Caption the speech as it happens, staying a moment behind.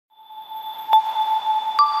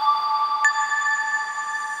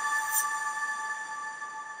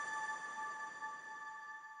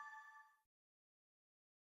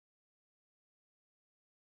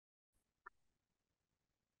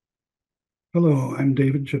Hello, I'm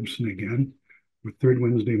David Gibson again with Third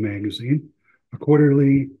Wednesday Magazine, a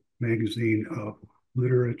quarterly magazine of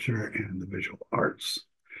literature and the visual arts.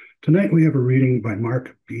 Tonight we have a reading by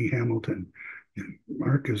Mark B. Hamilton. And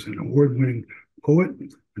Mark is an award-winning poet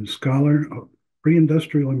and scholar of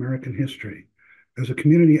pre-industrial American history. As a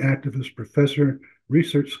community activist, professor,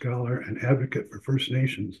 research scholar, and advocate for First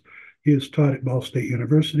Nations, he has taught at Ball State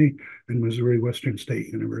University and Missouri Western State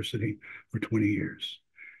University for 20 years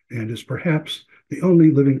and is perhaps the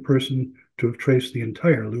only living person to have traced the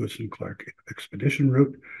entire Lewis and Clark expedition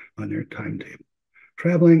route on their timetable,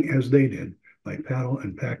 traveling as they did by paddle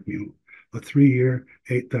and pack mule, a 3-year,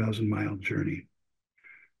 8,000-mile journey.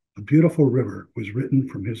 A Beautiful River was written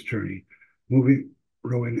from his journey, rowing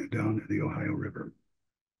down the Ohio River.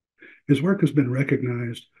 His work has been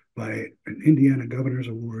recognized by an Indiana Governor's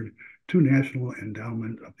Award, 2 National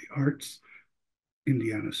Endowment of the Arts,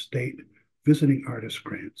 Indiana State Visiting Artist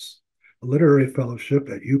Grants, a literary fellowship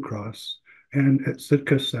at UCross and at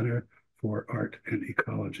Sitka Center for Art and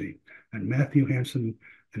Ecology, and Matthew Hansen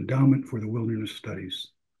Endowment for the Wilderness Studies.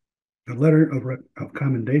 A letter of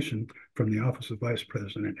commendation from the Office of Vice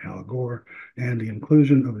President Al Gore, and the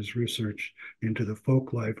inclusion of his research into the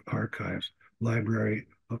Folk Life Archives Library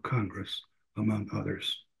of Congress, among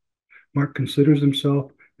others. Mark considers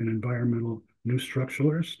himself an environmental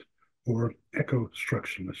new-structuralist or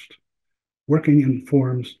eco-structuralist, working in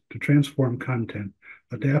forms to transform content,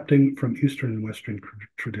 adapting from Eastern and Western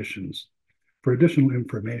traditions. For additional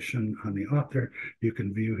information on the author, you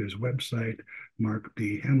can view his website,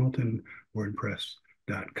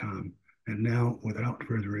 markbhamiltonwordpress.com. And now, without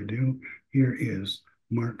further ado, here is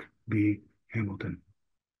Mark B. Hamilton.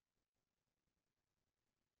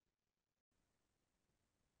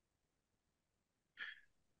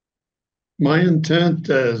 My intent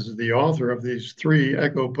as the author of these 3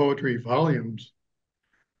 eco-poetry volumes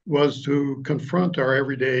was to confront our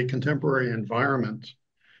everyday contemporary environment,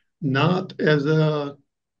 not as a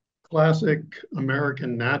classic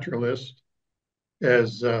American naturalist,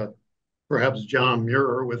 as perhaps John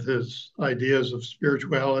Muir with his ideas of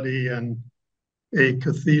spirituality and a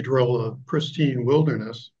cathedral of pristine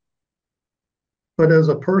wilderness, but as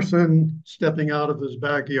a person stepping out of his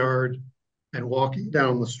backyard and walking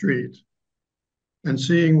down the street and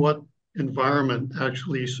seeing what environment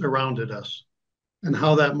actually surrounded us and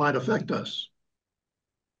how that might affect us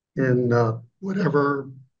in whatever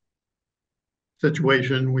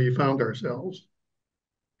situation we found ourselves.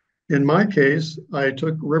 In my case, I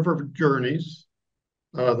took river journeys,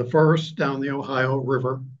 the first down the Ohio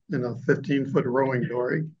River in a 15-foot rowing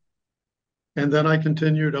dory, and then I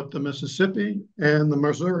continued up the Mississippi and the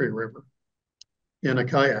Missouri River in a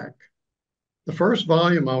kayak. The first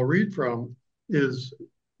volume I'll read from is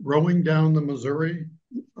rowing down the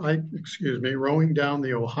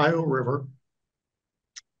Ohio River.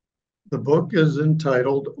 The book is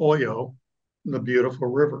entitled Oyo, the Beautiful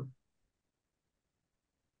River.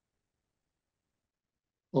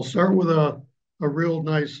 I'll start with a real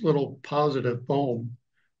nice little positive poem,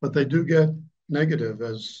 but they do get negative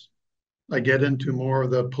as I get into more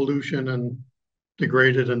of the pollution and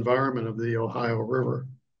degraded environment of the Ohio River.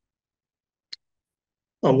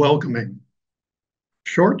 A welcoming.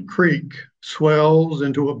 Short Creek swells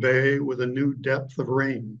into a bay with a new depth of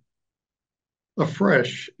rain, a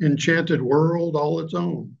fresh, enchanted world all its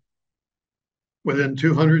own. Within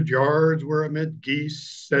 200 yards, we're amid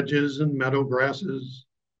geese, sedges, and meadow grasses.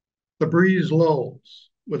 The breeze lulls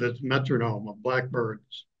with its metronome of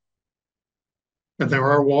blackbirds. And there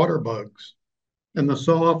are water bugs and the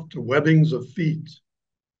soft webbings of feet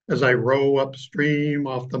as I row upstream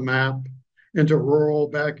off the map into rural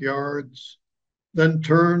backyards, then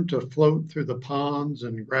turn to float through the ponds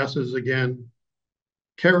and grasses again,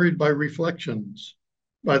 carried by reflections,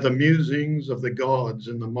 by the musings of the gods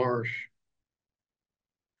in the marsh.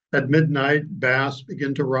 At midnight, bass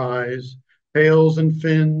begin to rise, tails and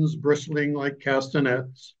fins bristling like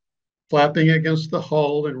castanets, flapping against the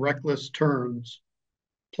hull in reckless turns,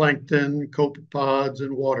 plankton, copepods,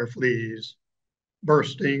 and water fleas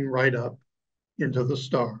bursting right up into the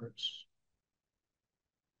stars.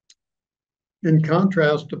 In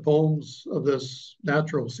contrast to poems of this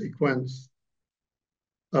natural sequence,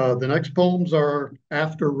 the next poems are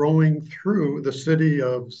after rowing through the city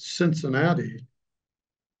of Cincinnati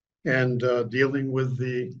and dealing with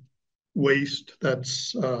the waste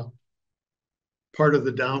that's part of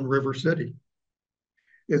the downriver city.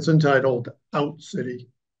 It's entitled Out City.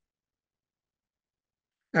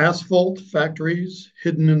 Asphalt factories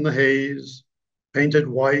hidden in the haze, painted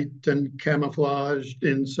white and camouflaged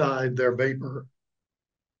inside their vapor.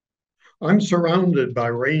 I'm surrounded by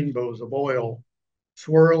rainbows of oil,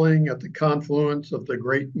 swirling at the confluence of the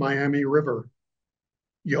great Miami River,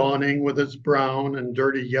 yawning with its brown and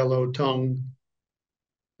dirty yellow tongue,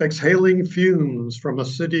 exhaling fumes from a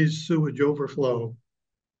city's sewage overflow,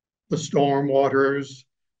 the storm waters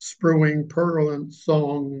spewing purulent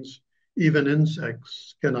songs even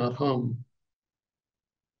insects cannot hum.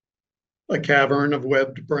 A cavern of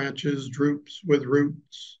webbed branches droops with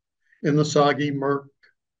roots in the soggy murk,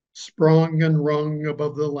 sprung and rung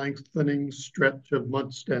above the lengthening stretch of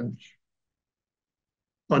mud stench.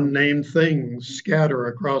 Unnamed things scatter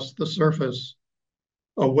across the surface,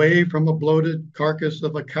 away from a bloated carcass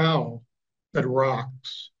of a cow that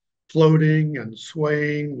rocks, floating and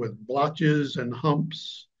swaying with blotches and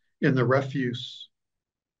humps in the refuse.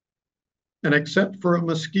 And except for a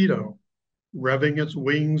mosquito revving its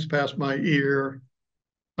wings past my ear,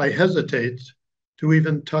 I hesitate to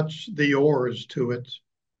even touch the oars to it.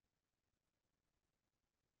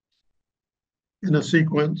 In a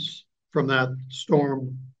sequence from that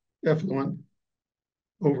storm effluent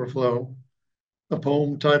overflow, a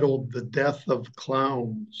poem titled The Death of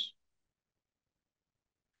Clowns.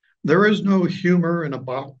 There is no humor in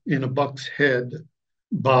a buck's head,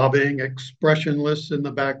 bobbing expressionless in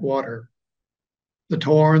the backwater, the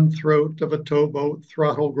torn throat of a towboat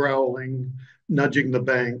throttle growling, nudging the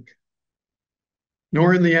bank,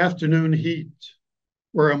 nor in the afternoon heat,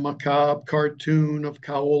 where a macabre cartoon of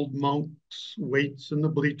cowled monks waits in the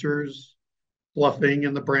bleachers, fluffing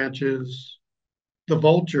in the branches, the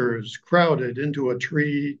vultures crowded into a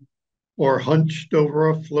tree or hunched over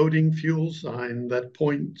a floating fuel sign that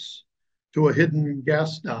points to a hidden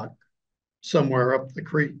gas dock somewhere up the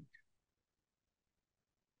creek.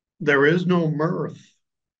 There is no mirth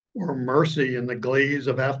or mercy in the glaze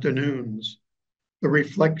of afternoons, the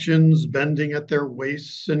reflections bending at their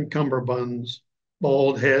waists and cummerbunds,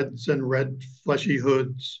 bald heads and red fleshy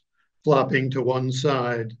hoods flopping to one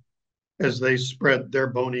side as they spread their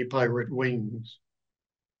bony pirate wings.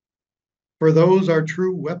 For those are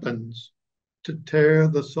true weapons to tear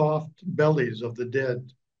the soft bellies of the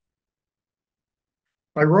dead.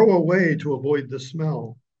 I row away to avoid the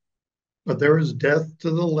smell, but there is death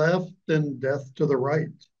to the left and death to the right,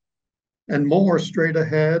 and more straight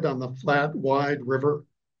ahead on the flat, wide river,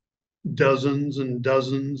 dozens and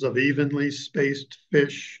dozens of evenly spaced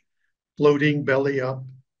fish floating belly up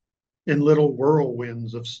in little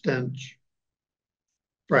whirlwinds of stench.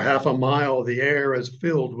 For half a mile, the air is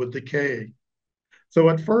filled with decay. So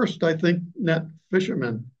at first, I think net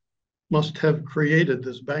fishermen must have created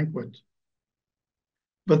this banquet.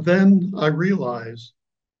 But then I realize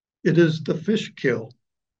it is the fish kill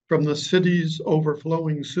from the city's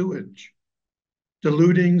overflowing sewage,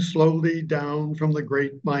 diluting slowly down from the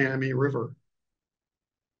great Miami River.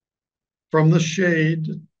 From the shade,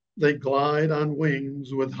 they glide on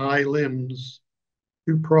wings with high limbs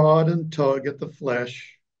to prod and tug at the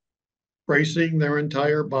flesh, bracing their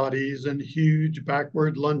entire bodies in huge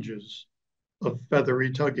backward lunges of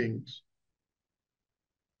feathery tuggings.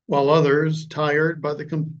 While others, tired by the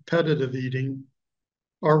competitive eating,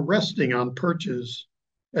 are resting on perches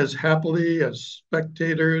as happily as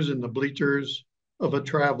spectators in the bleachers of a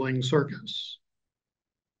traveling circus.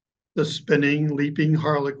 The spinning, leaping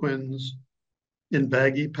harlequins in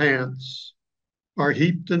baggy pants are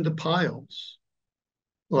heaped into piles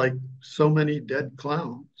like so many dead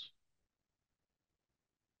clowns.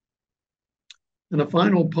 And a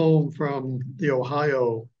final poem from the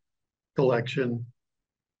Ohio collection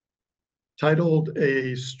titled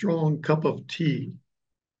A Strong Cup of Tea.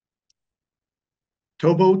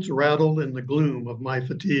 Towboats rattle in the gloom of my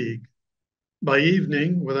fatigue. By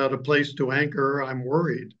evening, without a place to anchor, I'm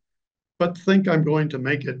worried, but think I'm going to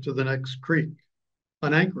make it to the next creek,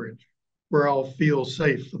 an anchorage, where I'll feel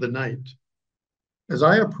safe for the night. As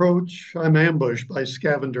I approach, I'm ambushed by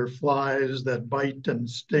scavenger flies that bite and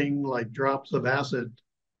sting like drops of acid.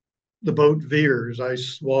 The boat veers, I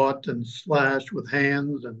swat and slash with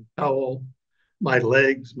hands and towel, my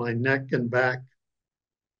legs, my neck and back.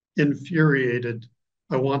 Infuriated,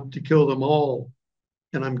 I want to kill them all,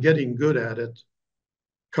 and I'm getting good at it.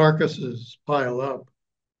 Carcasses pile up.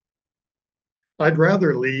 I'd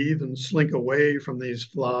rather leave and slink away from these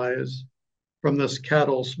flies, from this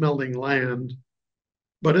cattle-smelling land,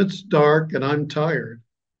 but it's dark and I'm tired,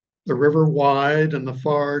 the river wide and the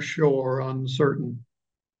far shore uncertain.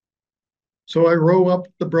 So I row up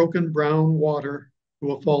the broken brown water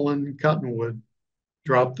to a fallen cottonwood,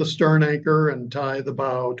 drop the stern anchor and tie the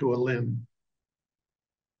bow to a limb.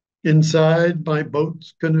 Inside my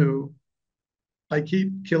boat's canoe, I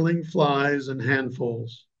keep killing flies in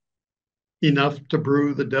handfuls, enough to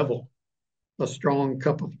brew the devil a strong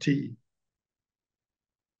cup of tea.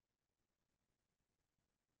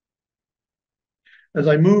 As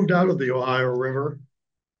I moved out of the Ohio River,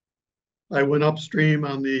 I went upstream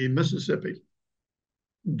on the Mississippi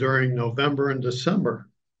during November and December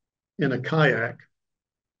in a kayak.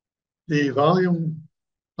 The volume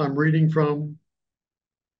I'm reading from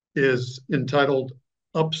is entitled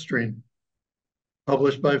Upstream,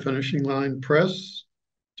 published by Finishing Line Press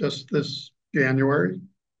just this January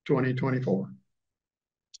 2024.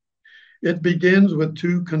 It begins with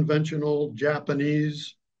two conventional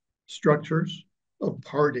Japanese structures of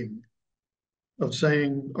parting, of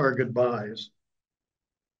saying our goodbyes.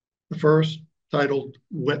 The first, titled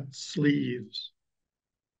Wet Sleeves.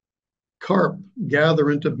 Carp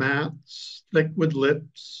gather into mats, thick with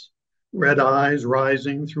lips, red eyes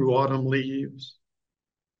rising through autumn leaves.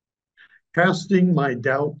 Casting my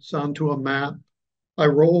doubts onto a map, I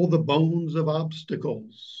roll the bones of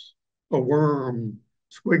obstacles, a worm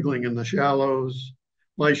squiggling in the shallows,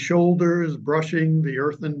 my shoulders brushing the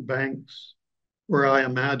earthen banks where I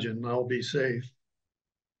imagine I'll be safe.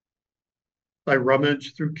 I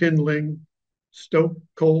rummage through kindling, stoke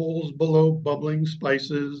coals below bubbling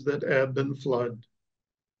spices that ebb and flood,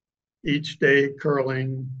 each day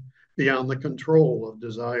curling beyond the control of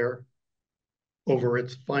desire over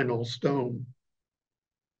its final stone.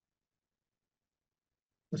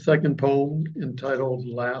 The second poem, entitled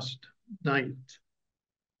Last Night.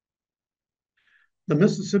 The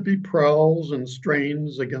Mississippi prowls and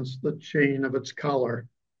strains against the chain of its collar,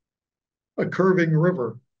 a curving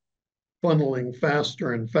river funneling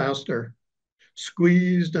faster and faster,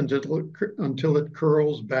 squeezed until it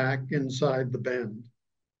curls back inside the bend.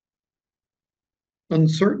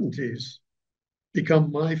 Uncertainties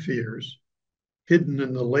become my fears, hidden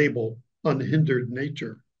in the label unhindered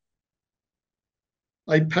nature.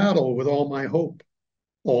 I paddle with all my hope,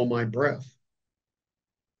 all my breath.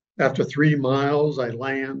 After 3 miles, I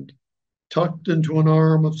land, tucked into an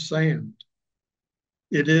arm of sand.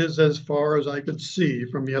 It is as far as I could see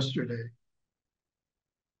from yesterday.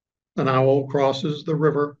 An owl crosses the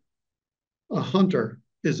river. A hunter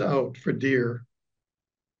is out for deer.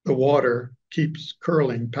 The water keeps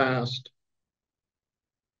curling past.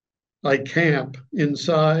 I camp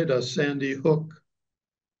inside a sandy hook,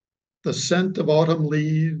 the scent of autumn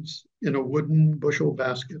leaves in a wooden bushel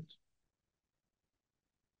basket.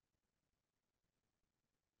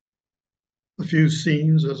 A few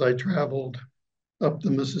scenes as I traveled up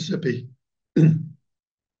the Mississippi. A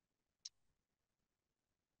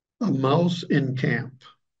mouse in camp.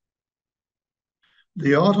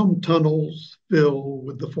 The autumn tunnels fill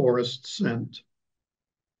with the forest scent.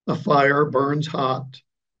 A fire burns hot,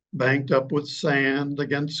 banked up with sand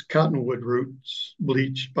against cottonwood roots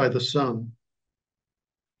bleached by the sun.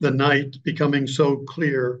 The night becoming so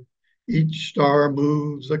clear, each star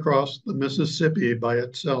moves across the Mississippi by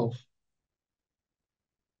itself.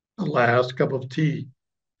 A last cup of tea,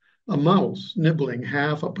 a mouse nibbling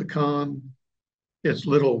half a pecan, its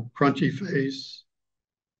little crunchy face.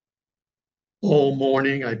 All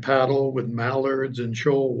morning I paddle with mallards in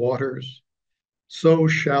shoal waters, so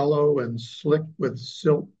shallow and slick with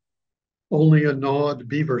silt, only a gnawed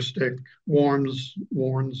beaver stick warns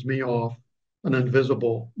me off an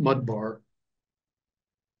invisible mud bar.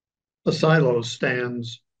 A silo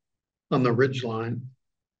stands on the ridgeline,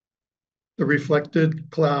 the reflected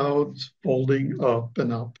clouds folding up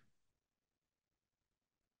and up.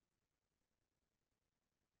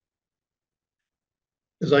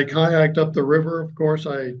 As I kayaked up the river, of course,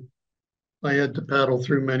 I had to paddle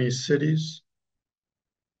through many cities.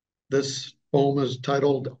 This poem is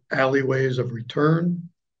titled Alleyways of Return.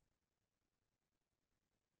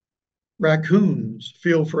 Raccoons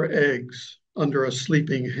feel for eggs under a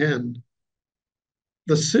sleeping hen.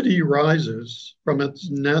 The city rises from its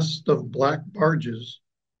nest of black barges.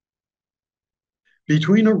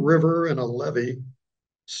 Between a river and a levee,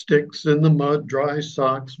 sticks in the mud, dry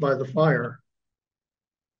socks by the fire.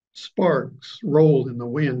 Sparks roll in the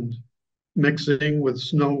wind, mixing with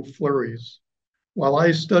snow flurries, while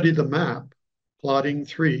I study the map, plotting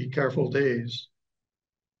 3 careful days.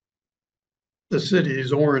 The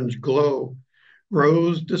city's orange glow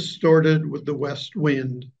grows distorted with the west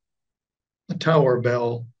wind. A tower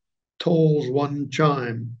bell tolls one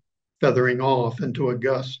chime, feathering off into a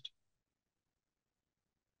gust.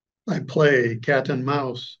 I play cat and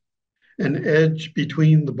mouse and edge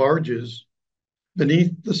between the barges,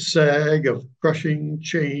 beneath the sag of crushing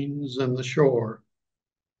chains and the shore.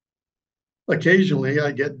 Occasionally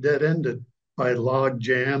I get dead-ended by log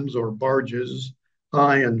jams or barges,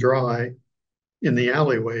 high and dry, in the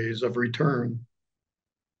alleyways of return.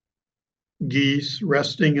 Geese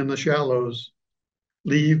resting in the shallows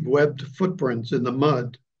leave webbed footprints in the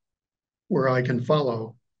mud where I can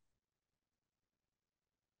follow.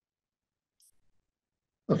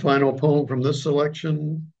 A final poem from this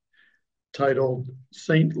selection titled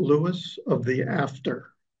St. Louis of the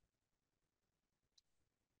After.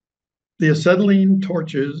 The acetylene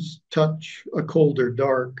torches touch a colder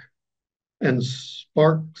dark and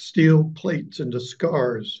spark steel plates into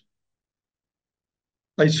scars.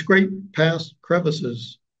 I scrape past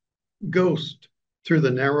crevices, ghost through the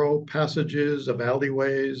narrow passages of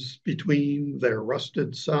alleyways between their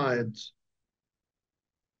rusted sides.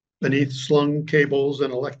 Beneath slung cables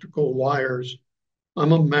and electrical wires,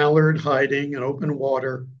 I'm a mallard hiding in open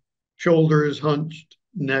water, shoulders hunched,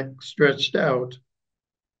 neck stretched out.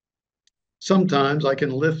 Sometimes I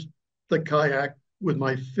can lift the kayak with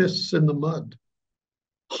my fists in the mud,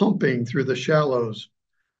 humping through the shallows,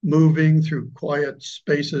 moving through quiet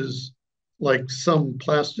spaces like some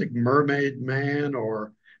plastic mermaid man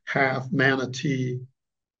or half manatee,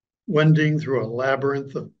 wending through a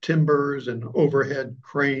labyrinth of timbers and overhead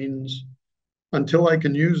cranes until I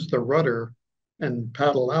can use the rudder and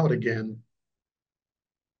paddle out again.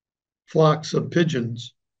 Flocks of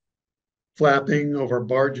pigeons flapping over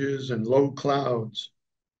barges and low clouds,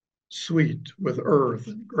 sweet with earth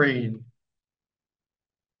and grain.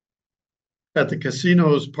 At the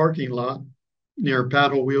casino's parking lot near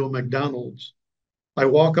Paddle Wheel McDonald's, I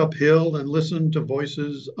walk uphill and listen to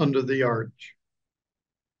voices under the arch,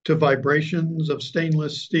 to vibrations of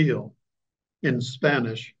stainless steel in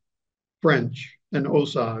Spanish, French, and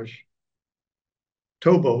Osage.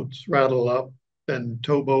 Towboats rattle up and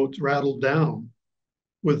towboats rattle down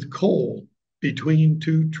with coal between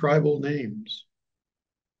two tribal names.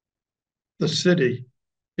 The city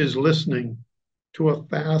is listening to a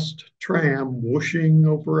fast tram whooshing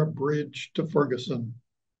over a bridge to Ferguson.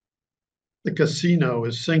 The casino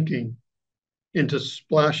is sinking into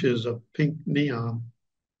splashes of pink neon.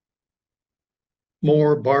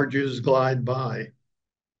 More barges glide by,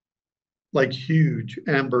 like huge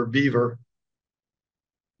amber beaver,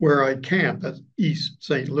 where I camp at East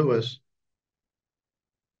St. Louis,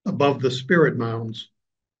 above the Spirit Mounds,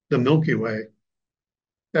 the Milky Way,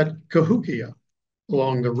 at Cahokia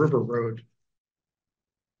along the river road.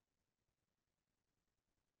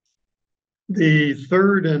 The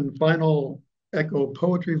third and final echo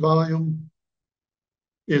poetry volume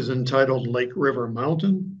is entitled Lake River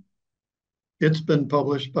Mountain. It's been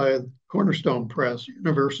published by Cornerstone Press,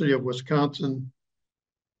 University of Wisconsin,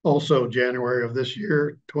 also January of this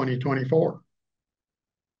year, 2024.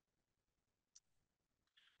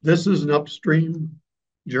 This is an upstream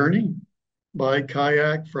journey by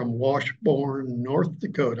kayak from Washburn, North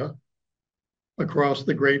Dakota, across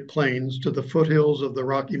the Great Plains to the foothills of the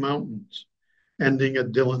Rocky Mountains, ending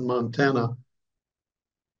at Dillon, Montana.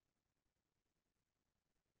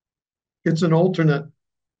 It's an alternately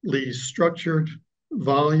structured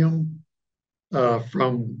volume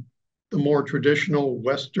from the more traditional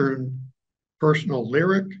Western personal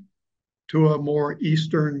lyric to a more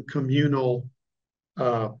Eastern communal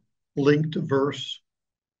linked verse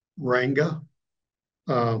ranga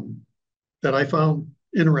that I found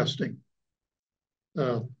interesting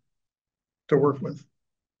to work with.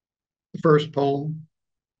 The first poem,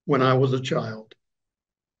 When I Was a Child.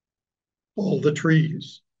 All the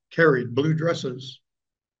trees carried blue dresses.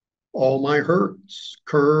 All my hurts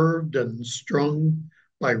curved and strung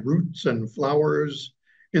by roots and flowers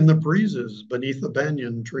in the breezes beneath a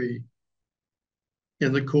banyan tree.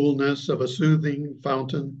 In the coolness of a soothing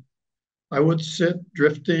fountain, I would sit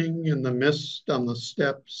drifting in the mist on the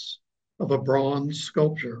steps of a bronze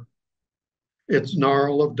sculpture, its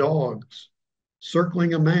gnarl of dogs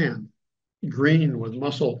circling a man, green with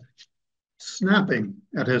muscle, snapping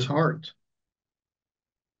at his heart.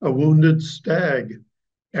 A wounded stag,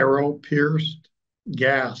 arrow pierced,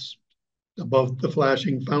 gasped above the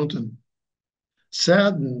flashing fountain,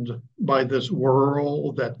 saddened by this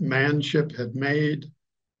whirl that manship had made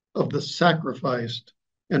of the sacrificed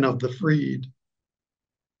and of the freed.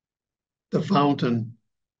 The fountain,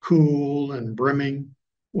 cool and brimming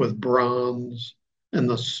with bronze and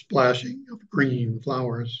the splashing of green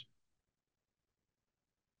flowers.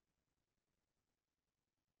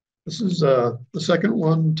 This is the second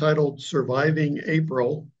one, titled Surviving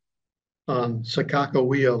April on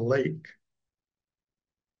Sakakawea Lake,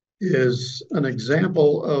 is an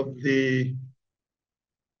example of the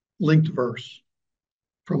linked verse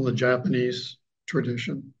from the Japanese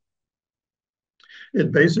tradition.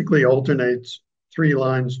 It basically alternates 3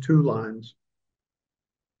 lines, 2 lines,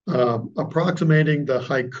 approximating the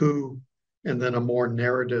haiku and then a more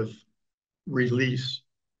narrative release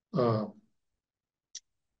of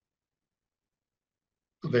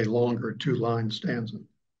a longer 2-line stanza.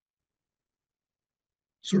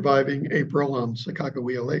 Surviving April on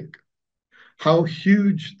Sakakawea Lake. How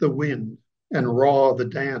huge the wind and raw the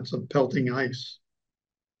dance of pelting ice,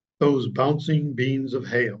 those bouncing beans of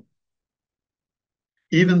hail.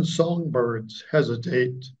 Even songbirds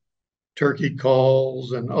hesitate, turkey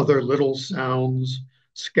calls and other little sounds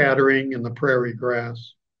scattering in the prairie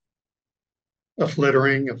grass. A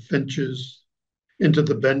flittering of finches into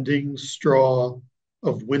the bending straw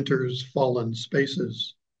of winter's fallen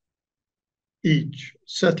spaces, each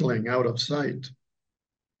settling out of sight.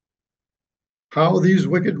 How these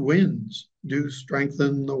wicked winds do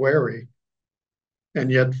strengthen the wary, and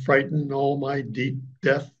yet frighten all my deep,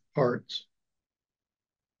 deaf hearts.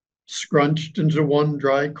 Scrunched into one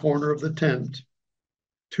dry corner of the tent,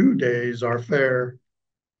 2 days are fair,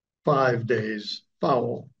 5 days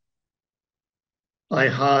foul. I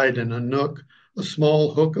hide in a nook, a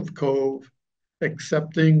small hook of cove,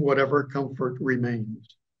 accepting whatever comfort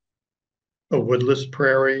remains. A woodless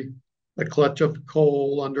prairie, a clutch of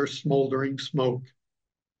coal under smoldering smoke,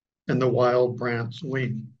 and the wild brant's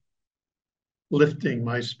wing, lifting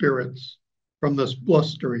my spirits from this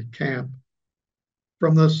blustery camp,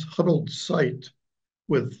 from this huddled sight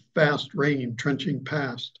with fast rain trenching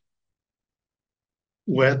past.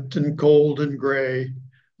 Wet and cold and gray,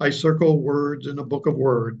 I circle words in a book of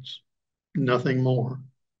words, nothing more.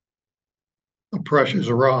 A precious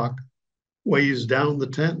rock weighs down the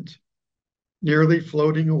tent, nearly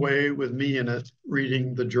floating away with me in it,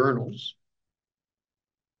 reading the journals.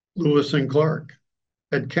 Lewis and Clark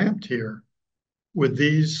had camped here with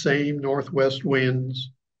these same northwest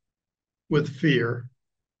winds, with fear,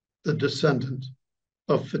 the descendant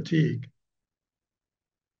of fatigue.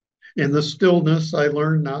 In the stillness, I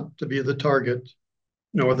learned not to be the target,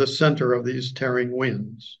 nor the center of these tearing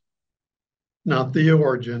winds, not the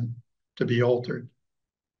origin to be altered.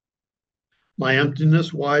 My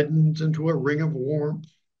emptiness widens into a ring of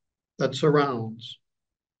warmth that surrounds.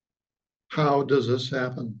 How does this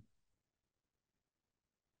happen?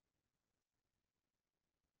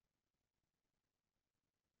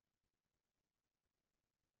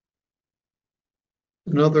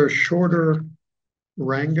 Another shorter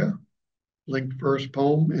Ranga, linked verse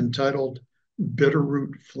poem entitled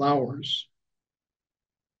Bitterroot Flowers.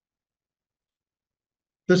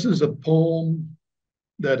 This is a poem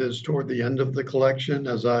that is toward the end of the collection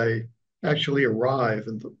as I actually arrive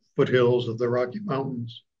in the foothills of the Rocky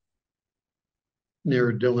Mountains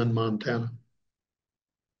near Dillon, Montana.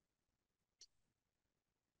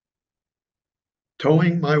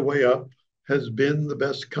 Towing my way up has been the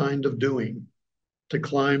best kind of doing, to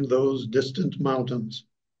climb those distant mountains.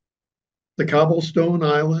 The cobblestone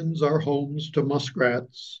islands are homes to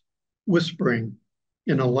muskrats, whispering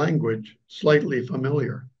in a language slightly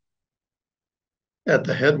familiar. At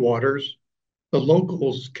the headwaters, the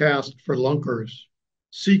locals cast for lunkers,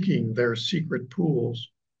 seeking their secret pools.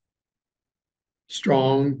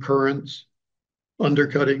 Strong currents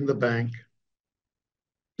undercutting the bank.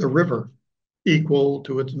 The river equal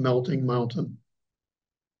to its melting mountain.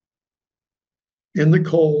 In the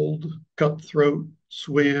cold, cutthroat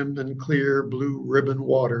swim in clear blue ribbon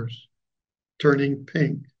waters, turning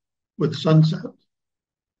pink with sunset.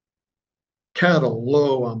 Cattle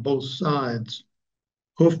low on both sides,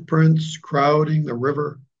 hoof prints crowding the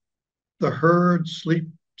river, the herd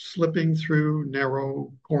slipping through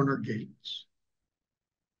narrow corner gates.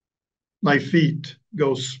 My feet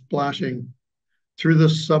go splashing through the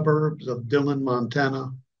suburbs of Dillon,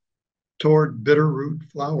 Montana, toward bitterroot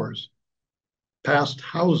flowers, past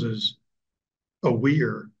houses, a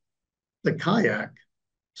weir, the kayak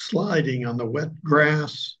sliding on the wet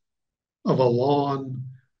grass of a lawn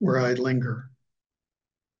where I linger.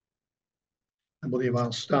 I believe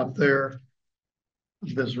I'll stop there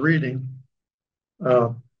with this reading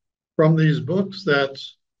from these books that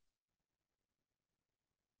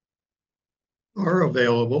are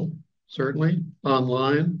available, certainly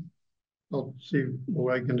online. I'll see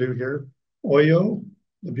what I can do here. Oyo,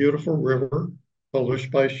 The Beautiful River, published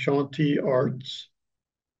by Shanti Arts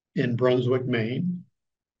in Brunswick, Maine.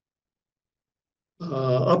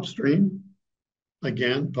 Upstream,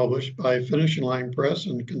 again, published by Finishing Line Press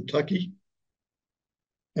in Kentucky.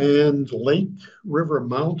 And Lake River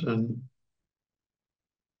Mountain,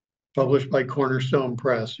 published by Cornerstone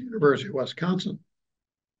Press, University of Wisconsin.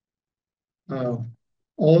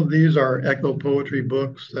 All of these are eco poetry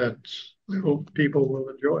books that I hope people will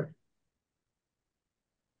enjoy.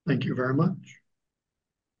 Thank you very much.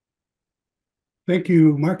 Thank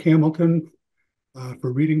you, Mark Hamilton,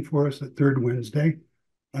 for reading for us at Third Wednesday.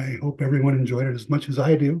 I hope everyone enjoyed it as much as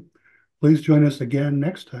I do. Please join us again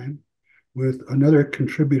next time with another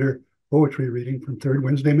contributor poetry reading from Third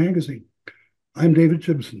Wednesday magazine. I'm David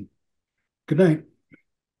Gibson. Good night.